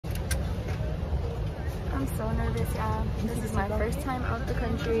I'm so nervous, y'all. This is my first time out the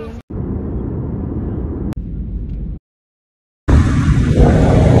country.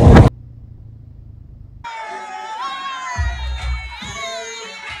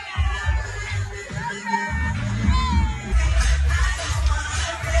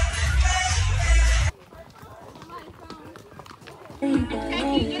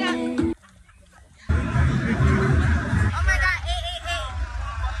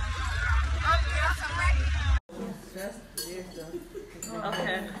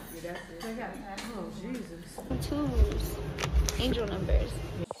 Okay. Oh, Jesus. Twos. Angel numbers.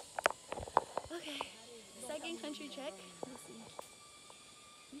 Okay. Second country check. Let's see.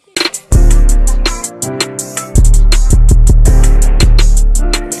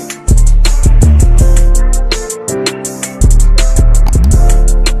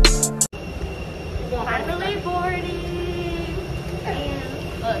 Finally boarding. And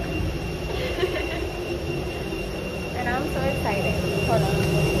look. And I'm so excited. Hold on.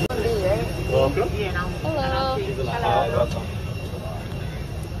 Welcome. Hello. Welcome.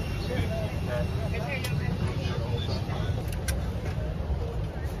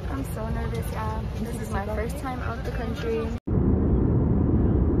 I'm so nervous, y'all. This is my first time out the country.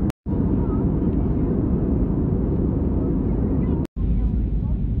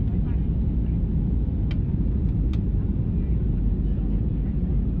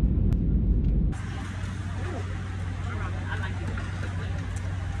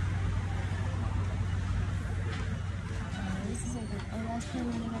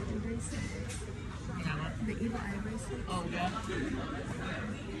 The evil eye bracelet. Oh, yeah.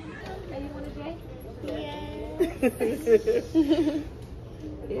 Hey, you want a J? Yeah.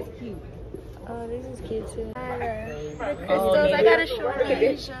 It's cute. Oh, this is cute too. The crystals, I got a short.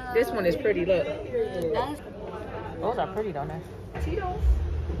 This one is pretty, look. Those are pretty, don't they? Tito's?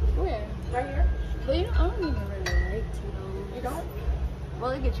 Where? Right here. But you know, I don't even really like Tito's. You don't?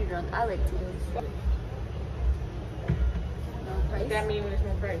 Well, it gets you drunk. I like Tito's. No price? That means there's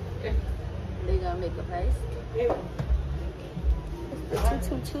no price. They gonna make a price? Yeah. It's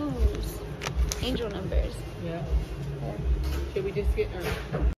the 222s. Angel numbers. Yeah. Should we just get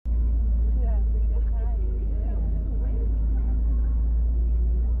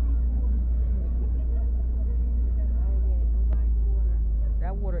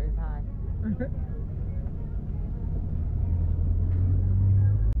that water is high.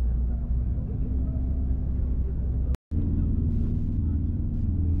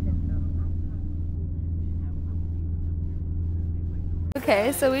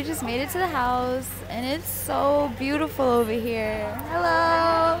 Okay, so we just made it to the house and it's so beautiful over here.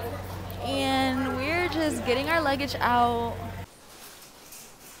 Hello! And we're just getting our luggage out.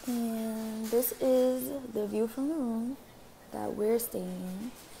 And this is the view from the room that we're staying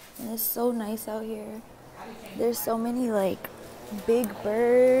in. And it's so nice out here. There's so many like big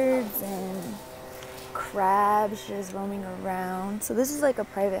birds and crabs just roaming around. So this is like a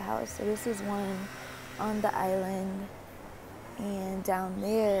private house. So this is one on the island. And down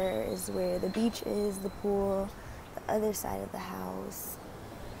there is where the beach is, the pool, the other side of the house.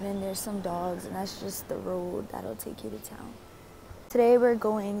 And then there's some dogs, and that's just the road that'll take you to town. Today we're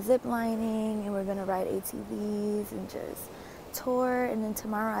going zip lining, and we're gonna ride ATVs and just tour. And then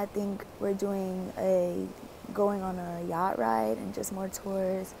tomorrow I think we're going on a yacht ride and just more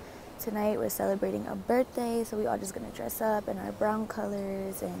tours. Tonight we're celebrating a birthday, so we all just gonna dress up in our brown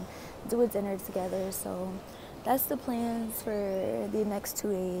colors and do a dinner together. So that's the plans for the next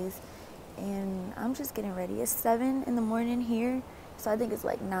 2 days, and I'm just getting ready. It's 7 in the morning here, so I think it's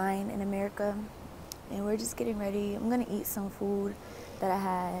like 9 in America, and we're just getting ready. I'm gonna eat some food that I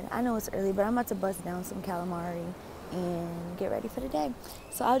had. I know it's early, but I'm about to bust down some calamari and get ready for the day.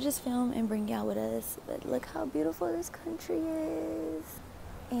 So I'll just film and bring y'all with us, but look how beautiful this country is.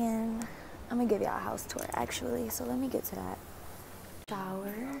 And I'm gonna give y'all a house tour actually, so let me get to that.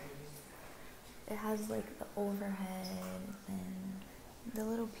 Shower. It has like the overhead and the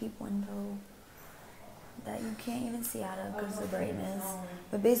little peep window that you can't even see out of because of the brightness.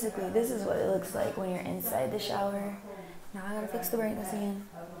 But basically, this is what it looks like when you're inside the shower. Now I gotta fix the brightness again.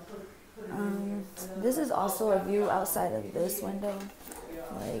 This is also a view outside of this window.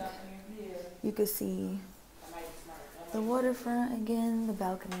 Like, you could see the waterfront again, the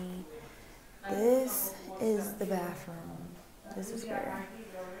balcony. This is the bathroom. This is where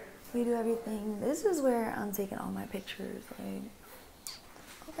we do everything. This is where I'm taking all my pictures. Like,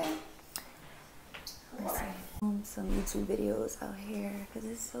 okay. Let's see. Some YouTube videos out here because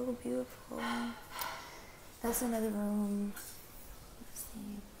it's so beautiful. That's another room. Let's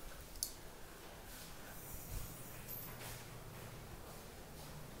see.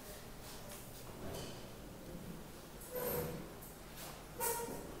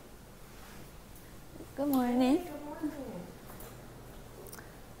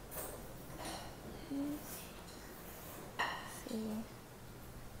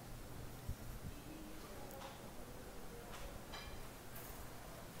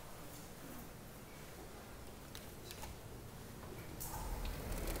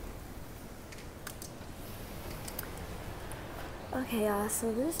 Okay, y'all,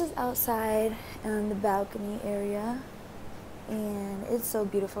 so this is outside in the balcony area, and it's so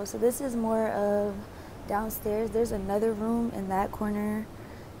beautiful. So this is more of downstairs. There's another room in that corner.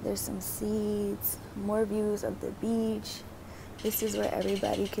 There's some seats, more views of the beach. This is where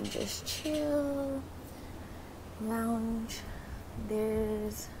everybody can just chill, lounge.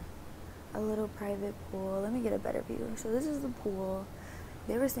 There's a little private pool. Let me get a better view. So this is the pool.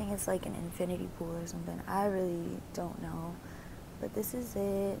 They were saying it's like an infinity pool or something. I really don't know. But this is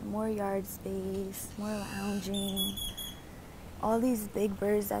it. More yard space, more lounging. All these big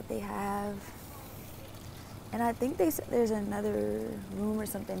birds that they have. And I think they said there's another room or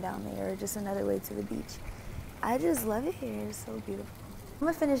something down there, or just another way to the beach. I just love it here. It's so beautiful. I'm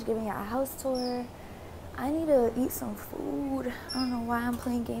gonna finish giving you a house tour. I need to eat some food. I don't know why I'm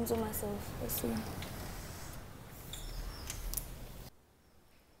playing games with myself. Let's see.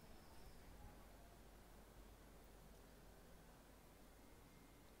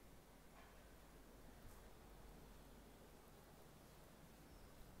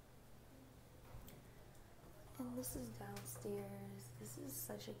 And this is downstairs. This is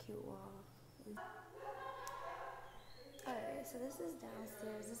such a cute wall. Alright, so this is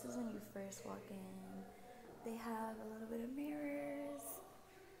downstairs. This is when you first walk in. They have a little bit of mirrors.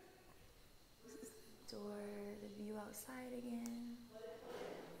 This is the door, the view outside again.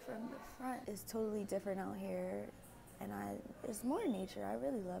 From the front is totally different out here. And it's more nature. I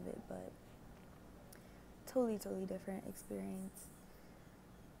really love it, but totally different experience.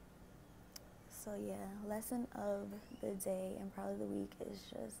 So yeah, lesson of the day and probably the week is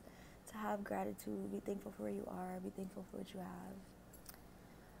just to have gratitude, be thankful for where you are, be thankful for what you have.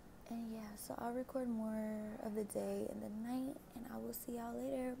 And yeah, so I'll record more of the day and the night, and I will see y'all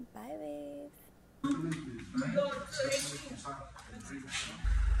later. Bye, babes.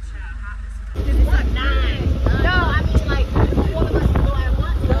 What, 9? No, I mean like one of us can go at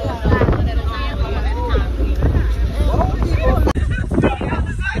once. No, one at a time. One at a time.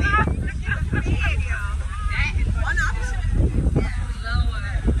 One option. Lower.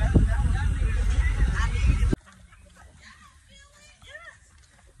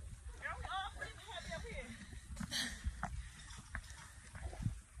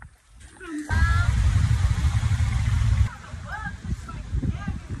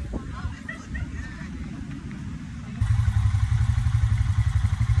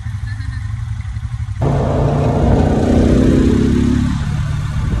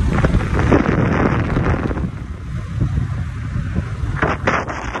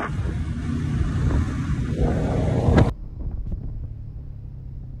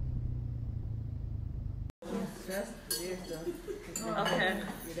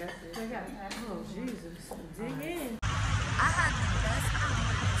 Okay. Oh, Jesus. Dig in. I had the best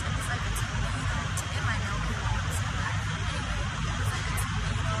comments. It was like a tomato. It might not be long, but anyway, it was like a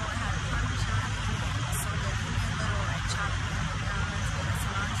tomato. It had parmesan in it. It was so good. It made little like chopped onions, it had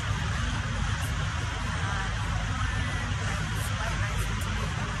cilantro and onions. White rice and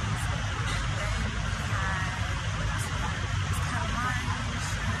tomatoes. Then we had, what else we had? Calamari,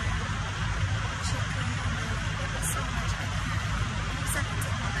 shrimp, chicken. It was so much in there. Except the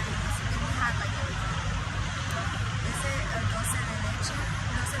onions. And we had like a is it a dulce de leche?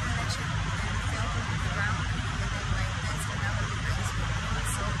 Dulce de leche and filled with brown, and then like this vanilla with ice cream. It was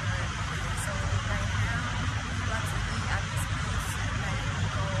so good. So right now, we're about to eat at this place, and then we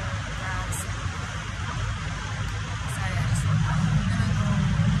go grab some. Sorry, I just woke up. We're gonna go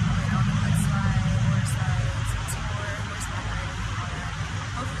on the foot slide, water slides, tour, horseback riding, all that.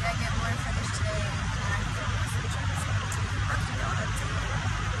 Hopefully I get more finished today, and I can film this picture. So I'll keep y'all updated.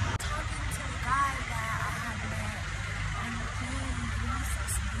 Talking to the guy that I have met on the plane,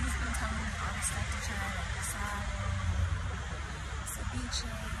 he's been telling me all the stuff to try, like the asado, ceviche,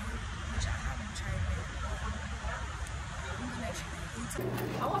 which I haven't tried yet, but I'm gonna try it.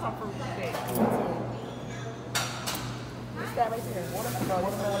 I want some fruit today. What's that right there?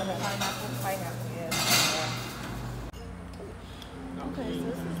 Watermelon, pineapple, yeah. Okay, so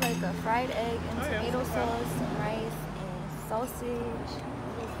this is like a fried egg and tomato sauce, and rice and sausage.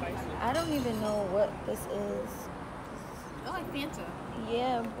 I don't even know what this is. I like Fanta.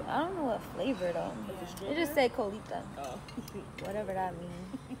 Yeah, but I don't know what flavor though. It just said colita. Oh. Whatever that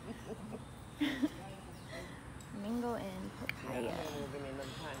means. Mango and papaya.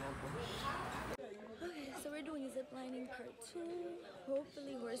 Okay, so we're doing zip lining part 2.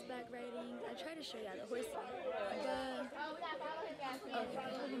 Hopefully horseback riding. I tried to show y'all the horse, but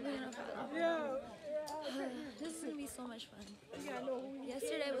okay. This is gonna be so much fun.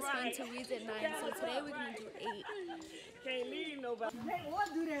 Yesterday was fun till we did 9, so today we're gonna do 8. Can't leave nobody. Hey, what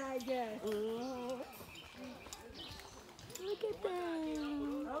do that, I guess? Look at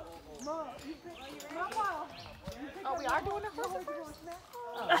them. Oh, we are doing a horse first?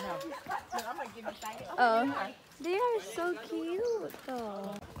 Oh, no. I'm going to give you things. Oh, they are so cute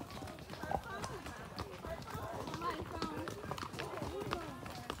though.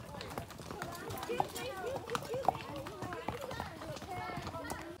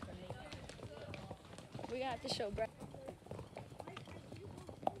 We got to show Brad.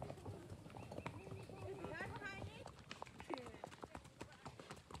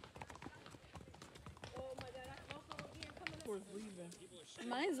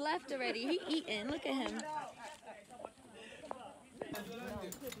 Mine's left already. He eating. Look at him.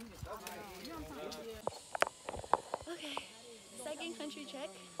 Okay. Second country check.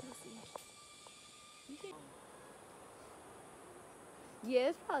 Let's see. Yeah,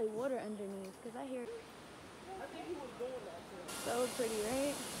 it's probably water underneath because I hear. So pretty,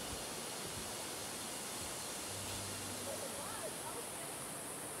 right?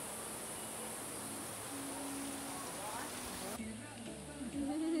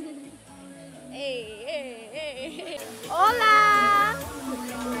 Hey. Hola!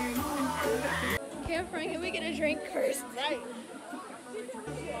 Frank, can we get a drink first? Right.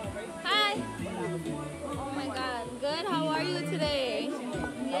 Hi. Oh my God. Good. How are you today?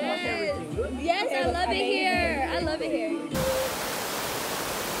 Yes. Yes, I love it here. I love it here.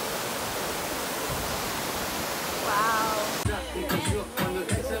 Wow.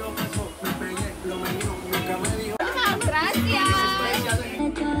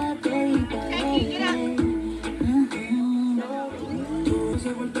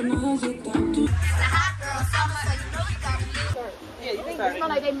 Yeah, you think it's not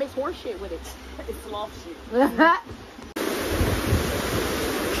like they mix horse shit with it. It's sloth shit.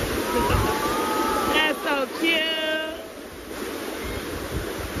 That's so cute.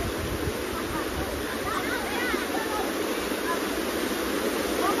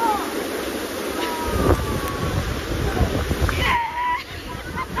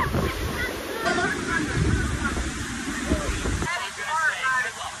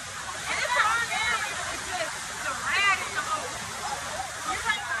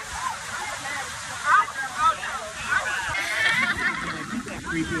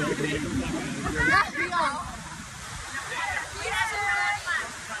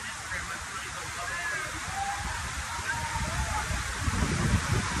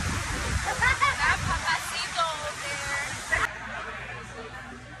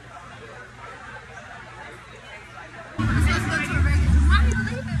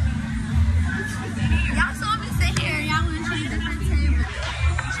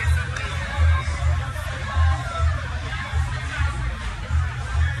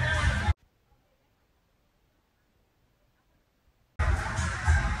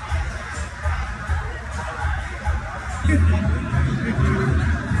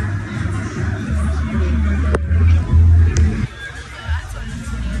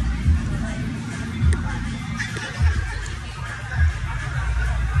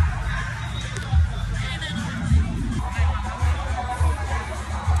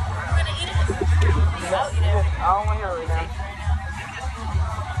 I don't want to hear it right now.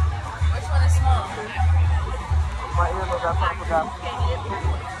 Which one is small? My earlobe got purple up.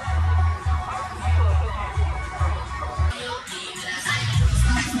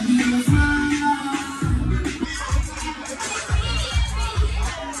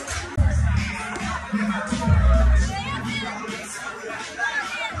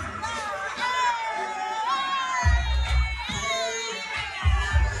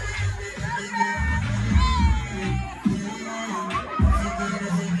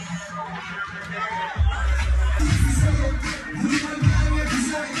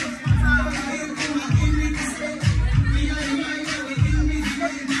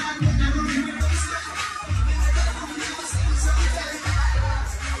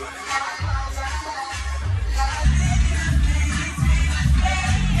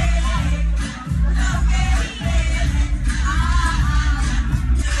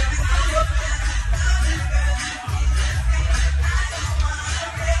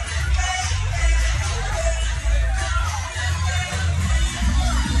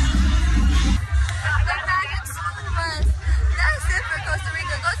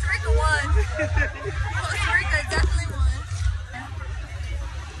 Costa Rica definitely won.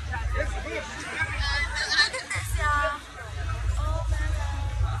 Look at this, y'all. Oh my God.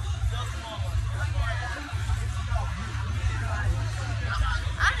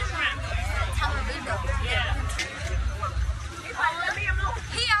 I just want to Tamarindo.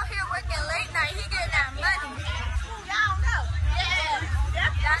 He out here working late night. He getting that money. Y'all know. Yeah.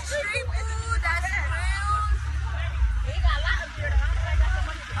 That street food, that's real.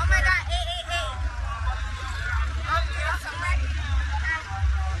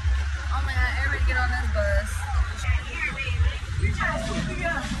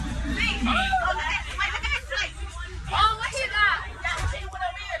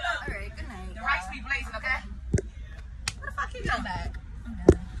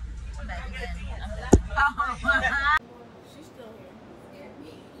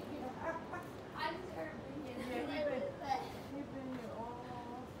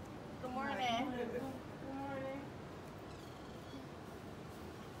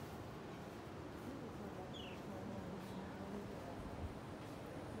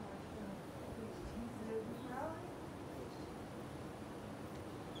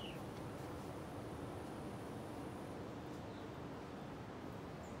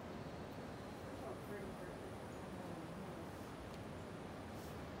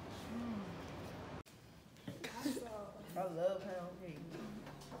 I love pound cake.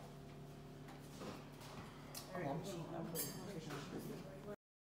 I'm cheap. I put chicken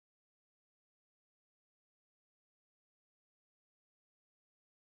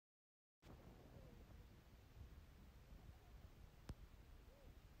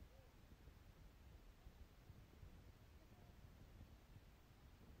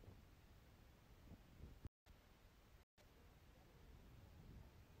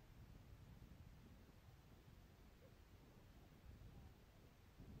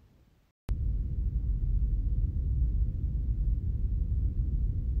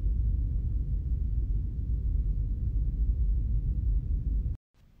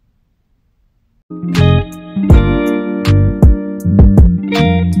on. Bye.